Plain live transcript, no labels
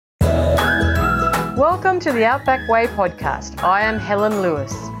Welcome to the Outback Way podcast. I am Helen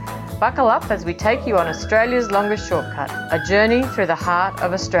Lewis. Buckle up as we take you on Australia's longest shortcut, a journey through the heart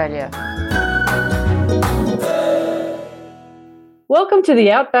of Australia. Welcome to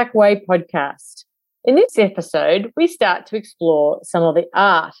the Outback Way podcast. In this episode, we start to explore some of the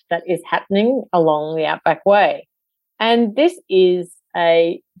art that is happening along the Outback Way. And this is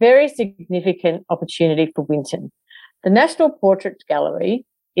a very significant opportunity for Winton. The National Portrait Gallery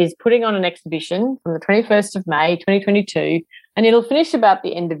is putting on an exhibition from the 21st of May 2022, and it'll finish about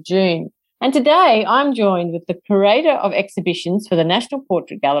the end of June. And today I'm joined with the curator of exhibitions for the National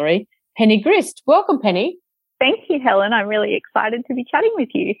Portrait Gallery, Penny Grist. Welcome, Penny. Thank you, Helen. I'm really excited to be chatting with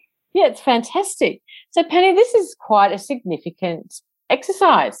you. Yeah, it's fantastic. So, Penny, this is quite a significant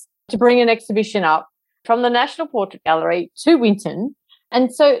exercise to bring an exhibition up from the National Portrait Gallery to Winton.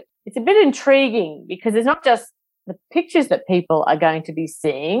 And so it's a bit intriguing because it's not just the pictures that people are going to be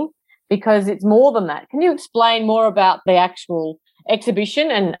seeing, because it's more than that. Can you explain more about the actual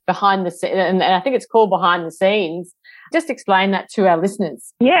exhibition and behind the scenes? And I think it's called Behind the Scenes. Just explain that to our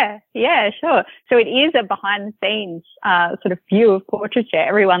listeners. Yeah, sure. So it is a behind-the-scenes sort of view of portraiture.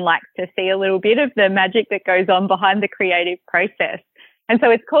 Everyone likes to see a little bit of the magic that goes on behind the creative process. And so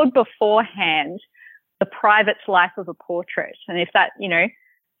it's called Beforehand, the private life of a portrait. And if that,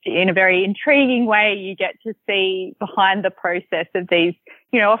 in a very intriguing way, you get to see behind the process of these,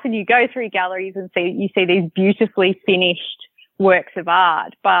 often you go through galleries and you see these beautifully finished works of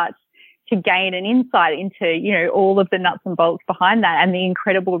art, but to gain an insight into, all of the nuts and bolts behind that and the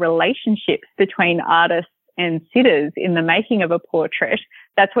incredible relationships between artists and sitters in the making of a portrait,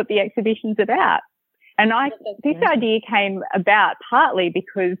 that's what the exhibition's about. And this idea came about partly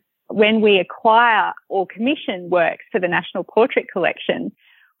because when we acquire or commission works for the National Portrait Collection,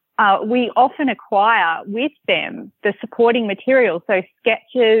 we often acquire with them the supporting material, so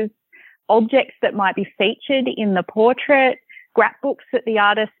sketches, objects that might be featured in the portrait, scrapbooks that the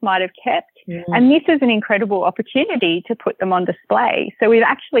artist might have kept. And this is an incredible opportunity to put them on display. So we've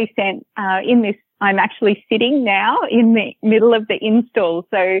actually sent I'm actually sitting now in the middle of the install.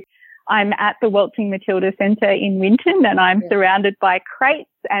 So I'm at the Waltzing Matilda Centre in Winton, and I'm surrounded by crates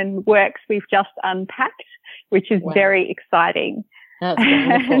and works we've just unpacked, which is very exciting. That's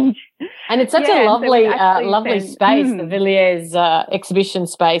wonderful. And it's such a lovely space, the Villiers exhibition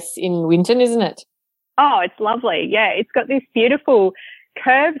space in Winton, isn't it? Oh, it's lovely. Yeah, it's got this beautiful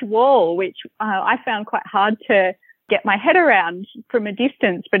curved wall, which I found quite hard to get my head around from a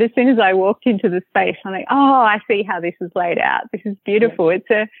distance. But as soon as I walked into the space, I'm like, I see how this is laid out. This is beautiful.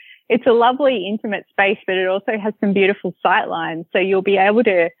 Yeah. It's a lovely, intimate space, but it also has some beautiful sight lines. So you'll be able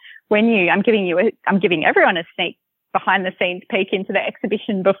to, I'm giving everyone a sneak behind the scenes peek into the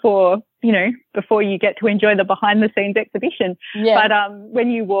exhibition before you get to enjoy the behind the scenes exhibition. Yeah. But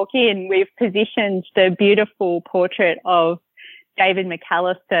when you walk in, we've positioned the beautiful portrait of David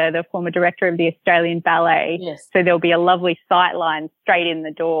McAllister, the former director of the Australian Ballet. Yes. So there'll be a lovely sight line straight in the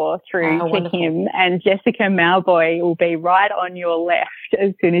door through to him. And Jessica Mauboy will be right on your left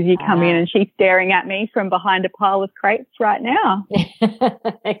as soon as you come in, and she's staring at me from behind a pile of crates right now.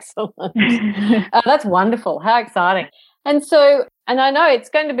 Excellent. That's wonderful. How exciting. And I know it's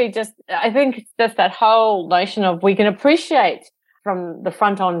going to be I think it's just that whole notion of we can appreciate from the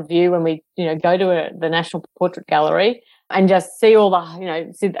front on view when we, go to the National Portrait Gallery and just see all the,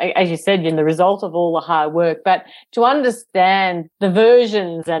 as you said, the result of all the hard work. But to understand the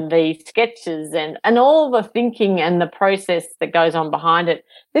versions and the sketches and all the thinking and the process that goes on behind it,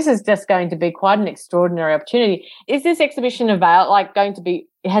 this is just going to be quite an extraordinary opportunity. Is this exhibition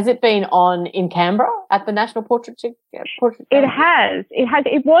has it been on in Canberra at the National Portrait Gallery? It has.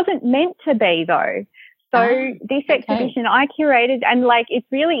 It wasn't meant to be, though. So this exhibition I curated, and it's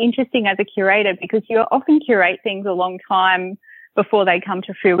really interesting as a curator because you often curate things a long time before they come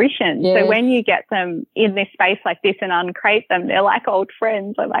to fruition. Yes. So when you get them in this space like this and uncrate them, they're like old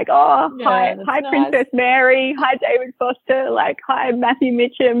friends. I'm like, hi nice. Princess Mary, hi David Foster, hi Matthew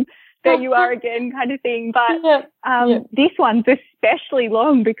Mitchum, there you are again kind of thing. But this one's especially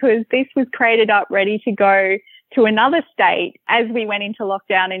long because this was created up ready to go to another state as we went into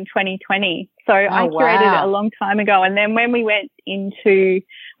lockdown in 2020. So I curated it a long time ago. And then when we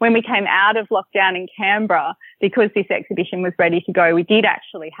came out of lockdown in Canberra, because this exhibition was ready to go, we did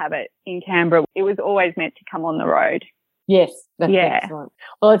actually have it in Canberra. It was always meant to come on the road. Yes, that's excellent.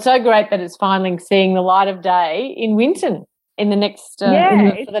 Well, it's so great that it's finally seeing the light of day in Winton in the next for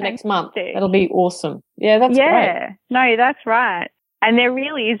the next month. That'll be awesome. Yeah, that's great. No, that's right. And there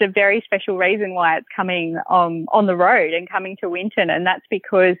really is a very special reason why it's coming on the road and coming to Winton, and that's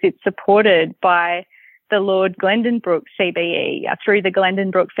because it's supported by the Lord Glendenbrook CBE through the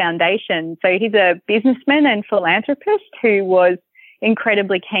Glendenbrook Foundation. So he's a businessman and philanthropist who was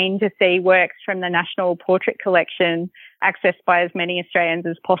incredibly keen to see works from the National Portrait Collection accessed by as many Australians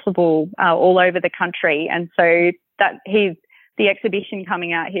as possible all over the country. And so the exhibition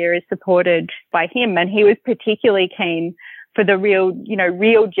coming out here is supported by him. And he was particularly keen for the real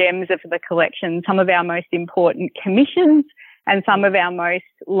gems of the collection, some of our most important commissions and some of our most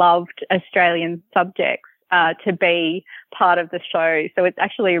loved Australian subjects to be part of the show. So it's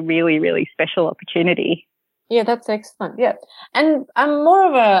actually a really, really special opportunity. Yeah, that's excellent. Yeah. And more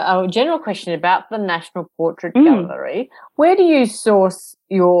of a general question about the National Portrait Gallery. Where do you source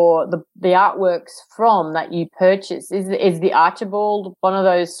the artworks from that you purchase? Is the Archibald one of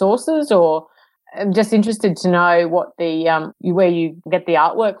those sources, or I'm just interested to know what where you get the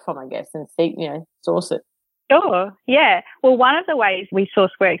artwork from, I guess, and source it. Sure. Yeah. Well, one of the ways we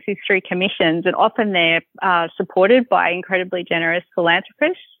source works is through commissions, and often they're supported by incredibly generous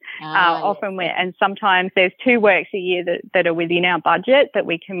philanthropists. And sometimes there's 2 works a year that are within our budget that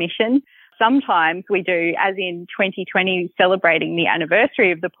we commission. Sometimes we do, as in 2020, celebrating the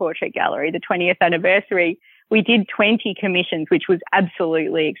anniversary of the Portrait Gallery, the 20th anniversary, we did 20 commissions, which was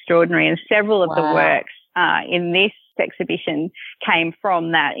absolutely extraordinary. And several of the works in this exhibition came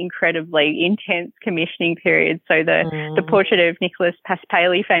from that incredibly intense commissioning period. So the portrait of Nicholas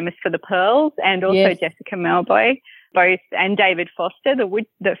Paspaley, famous for the pearls, and also Jessica Malboy, both, and David Foster,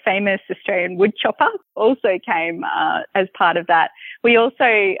 the famous Australian wood chopper, also came as part of that. We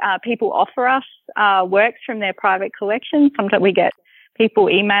also, people offer us works from their private collections. Sometimes we get people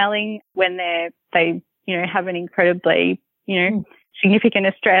emailing when they have an incredibly, significant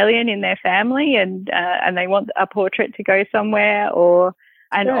Australian in their family and they want a portrait to go somewhere,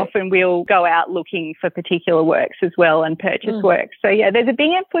 often we'll go out looking for particular works as well and purchase works. So yeah, there's a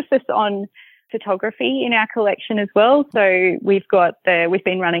big emphasis on photography in our collection as well. So we've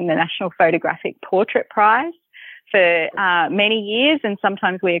been running the National Photographic Portrait Prize for many years, and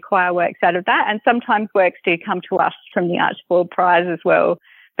sometimes we acquire works out of that, and sometimes works do come to us from the Archibald Prize as well.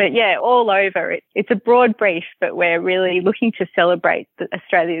 But yeah, all over, it's a broad brief, but we're really looking to celebrate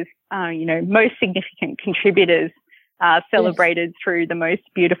Australia's, most significant contributors celebrated through the most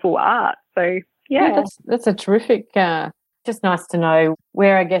beautiful art. So yeah, that's a terrific. Just nice to know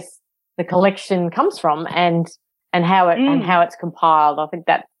where, I guess, the collection comes from and how it's compiled. I think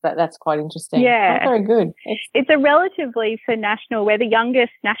that's quite interesting. Yeah, very good. It's a relatively, for national, we're the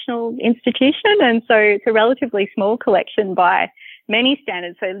youngest national institution, and so it's a relatively small collection by many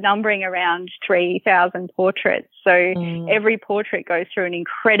standards, so numbering around 3,000 portraits. So every portrait goes through an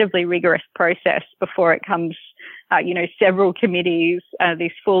incredibly rigorous process before it comes, several committees,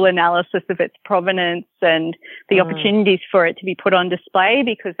 this full analysis of its provenance and the opportunities for it to be put on display,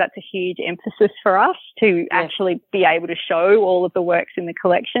 because that's a huge emphasis for us to actually be able to show all of the works in the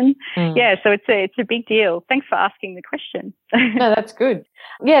collection. Yeah, so it's a big deal. Thanks for asking the question. No, that's good.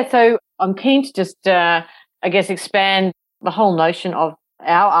 Yeah, so I'm keen to just, expand the whole notion of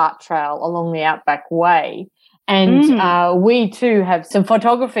our art trail along the Outback Way. And we too have some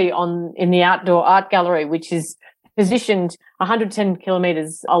photography in the Outdoor Art Gallery, which is positioned 110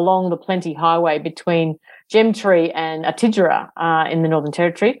 kilometres along the Plenty Highway between Gemtree and Atidgara in the Northern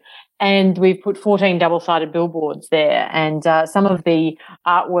Territory. And we've put 14 double-sided billboards there. And some of the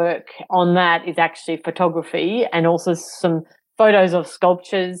artwork on that is actually photography, and also some photos of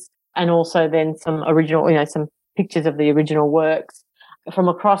sculptures, and also then some original, some pictures of the original works from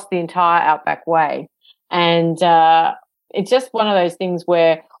across the entire Outback Way. And it's just one of those things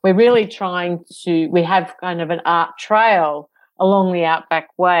where we're really we have kind of an art trail along the Outback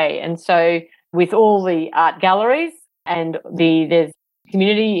Way. And so with all the art galleries and there's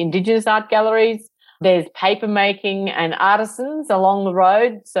community Indigenous art galleries, there's paper making and artisans along the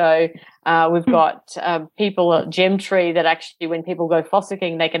road. So we've got people at Gemtree that actually, when people go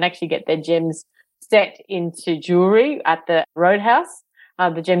fossicking, they can actually get their gems set into jewellery at the Roadhouse,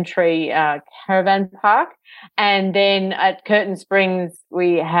 the Gemtree Caravan Park. And then at Curtin Springs,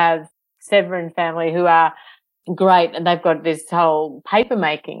 we have Severin family who are great, and they've got this whole paper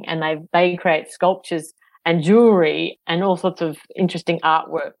making, and they create sculptures and jewellery and all sorts of interesting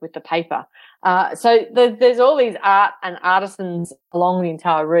artwork with the paper. So there's all these art and artisans along the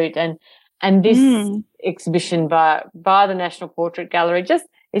entire route, and this exhibition by the National Portrait Gallery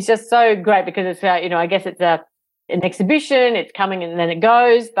it's just so great, because it's I guess it's an exhibition, it's coming and then it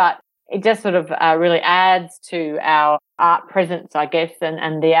goes, but it just sort of really adds to our art presence, I guess,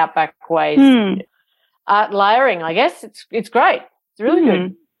 and the Outback Ways art layering. I guess it's great. It's really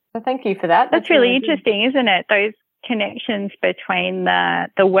good. So thank you for that. That's really interesting, isn't it? Those connections between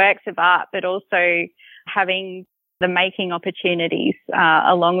the works of art, but also having the making opportunities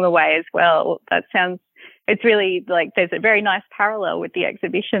along the way as well. It's really like there's a very nice parallel with the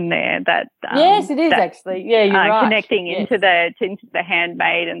exhibition there. Yes, it is actually. Yeah, you're right. Connecting into the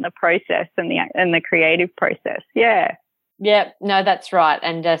handmade and the process and the creative process. Yeah. Yeah, no, that's right.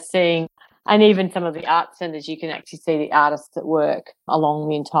 And seeing, and even some of the art centres, you can actually see the artists at work along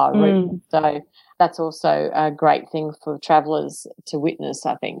the entire route. So that's also a great thing for travellers to witness,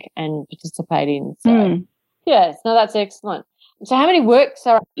 I think, and participate in. So, yes, no, that's excellent. So how many works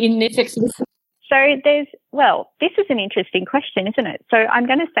are in this exhibition? So this is an interesting question, isn't it? So I'm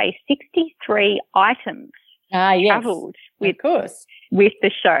going to say 63 items travelled with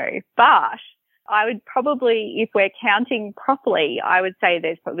the show. But I would probably, if we're counting properly, I would say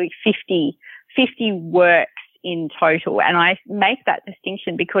there's probably 50 works in total. And I make that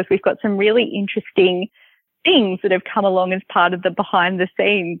distinction because we've got some really interesting things that have come along as part of the behind the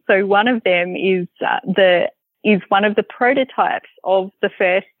scenes. So one of them is one of the prototypes of the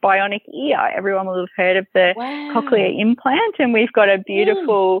first bionic ear. Everyone will have heard of the cochlear implant, and we've got a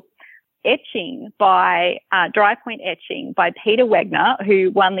beautiful etching by dry point etching by Peter Wegner,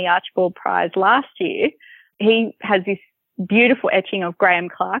 who won the Archibald Prize last year. He has this beautiful etching of Graham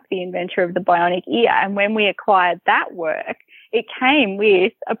Clark, the inventor of the bionic ear, and when we acquired that work, it came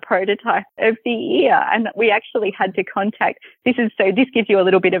with a prototype of the ear, and we actually had to contact. This gives you a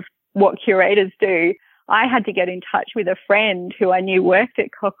little bit of what curators do. I had to get in touch with a friend who I knew worked at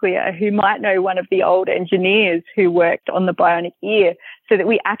Cochlear, who might know one of the old engineers who worked on the bionic ear, so that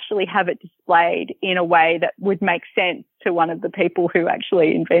we actually have it displayed in a way that would make sense to one of the people who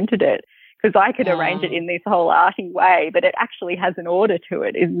actually invented it. Because I could arrange it in this whole arty way, but it actually has an order to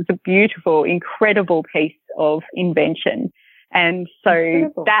it. It's a beautiful, incredible piece of invention. And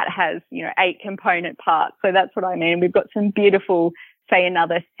so that has, 8 component parts. So that's what I mean. We've got some beautiful, say,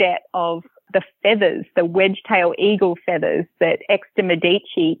 another set of the feathers, the wedge-tail eagle feathers that Exter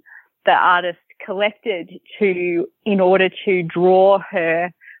Medici, the artist, collected in order to draw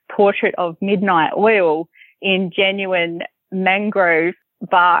her portrait of Midnight Oil in genuine mangrove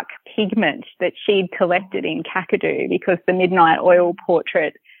bark pigment that she'd collected in Kakadu, because the Midnight Oil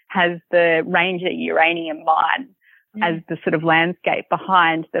portrait has the Ranger uranium mine as the sort of landscape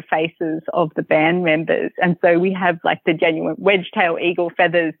behind the faces of the band members. And so we have like the genuine wedge-tail eagle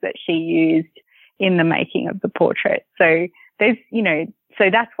feathers that she used in the making of the portrait. So there's, so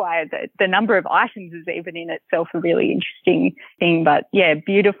that's why the number of items is even in itself a really interesting thing. But yeah,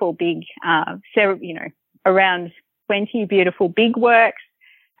 beautiful big, around 20 beautiful big works,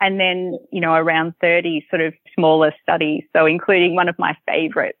 and then, around 30 sort of smaller studies. So including one of my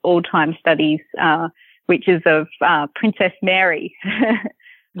favorite all-time studies, which is of Princess Mary,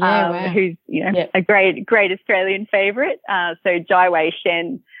 who's a great Australian favourite. So Jai Wei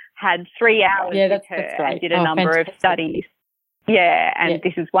Shen had 3 hours with her and did a number of studies. Yeah, and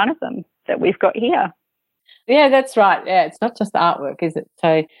this is one of them that we've got here. Yeah, that's right. Yeah, it's not just artwork, is it?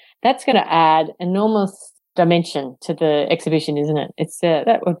 So that's going to add enormous dimension to the exhibition, isn't it? It's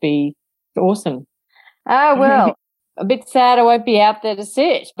that would be awesome. Well, a bit sad I won't be out there to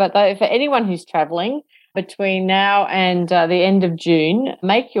see it, but for anyone who's travelling between now and the end of June,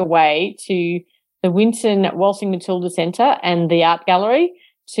 make your way to the Winton Waltzing Matilda Centre and the Art Gallery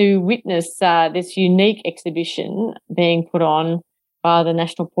to witness this unique exhibition being put on by the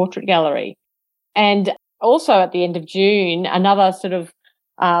National Portrait Gallery. And also at the end of June, another sort of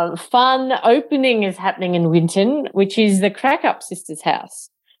fun opening is happening in Winton, which is the Crack Up Sisters House,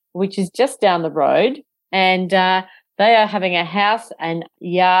 which is just down the road. And they are having a house and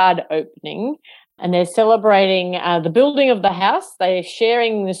yard opening, and they're celebrating the building of the house. They're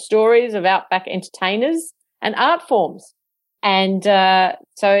sharing the stories of outback entertainers and art forms. And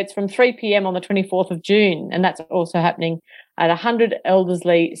so it's from 3 p.m. on the 24th of June, and that's also happening at 100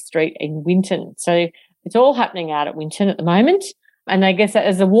 Elderslie Street in Winton. So it's all happening out at Winton at the moment. And I guess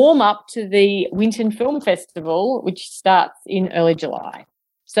as a warm-up to the Winton Film Festival, which starts in early July.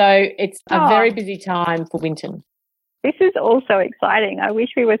 So it's a very busy time for Winton. This is also exciting. I wish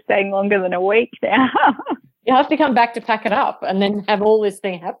we were staying longer than a week now. You have to come back to pack it up and then have all this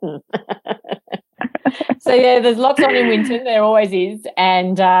thing happen. So yeah, there's lots on in Winton. There always is,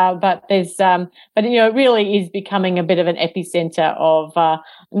 and but there's it really is becoming a bit of an epicenter of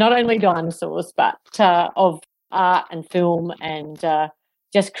not only dinosaurs but of art and film and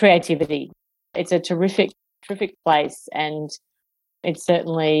just creativity. It's a terrific place, and it's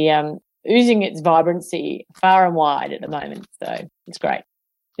certainly oozing its vibrancy far and wide at the moment. So it's great.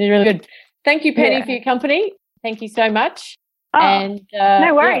 It's really good. Thank you, Penny, for your company. Thank you so much. And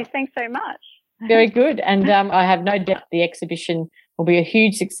no worries. Thanks so much. Very good. And I have no doubt the exhibition will be a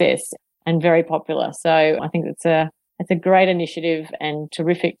huge success. and very popular. So I think it's a great initiative and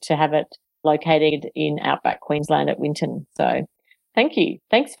terrific to have it located in outback Queensland at Winton. So thank you.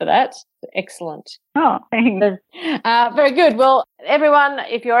 Thanks for that. Excellent. Oh, thanks. Very good. Well, everyone,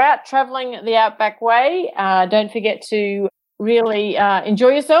 if you're out travelling the Outback Way, don't forget to really enjoy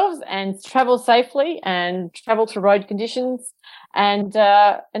yourselves and travel safely and travel to road conditions. And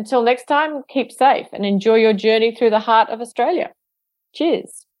until next time, keep safe and enjoy your journey through the heart of Australia.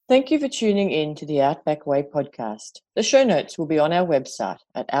 Cheers. Thank you for tuning in to the Outback Way podcast. The show notes will be on our website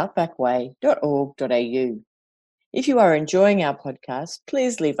at outbackway.org.au. If you are enjoying our podcast,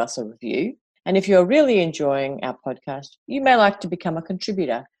 please leave us a review. And if you're really enjoying our podcast, you may like to become a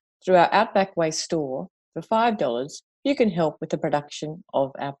contributor through our Outback Way store. For $5, you can help with the production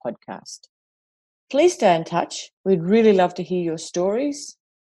of our podcast. Please stay in touch. We'd really love to hear your stories.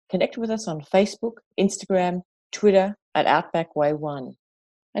 Connect with us on Facebook, Instagram, Twitter at Outback Way 1.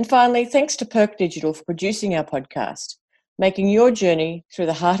 And finally, thanks to Perk Digital for producing our podcast, making your journey through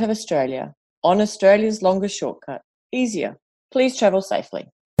the heart of Australia on Australia's longest shortcut easier. Please travel safely.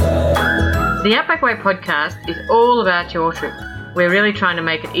 The Outback Way podcast is all about your trip. We're really trying to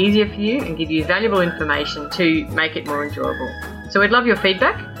make it easier for you and give you valuable information to make it more enjoyable. So we'd love your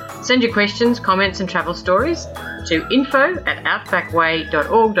feedback. Send your questions, comments and travel stories to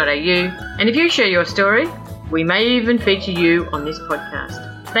info@outbackway.org.au. And if you share your story, we may even feature you on this podcast.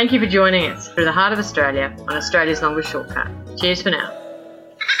 Thank you for joining us through the heart of Australia on Australia's longest shortcut. Cheers for now.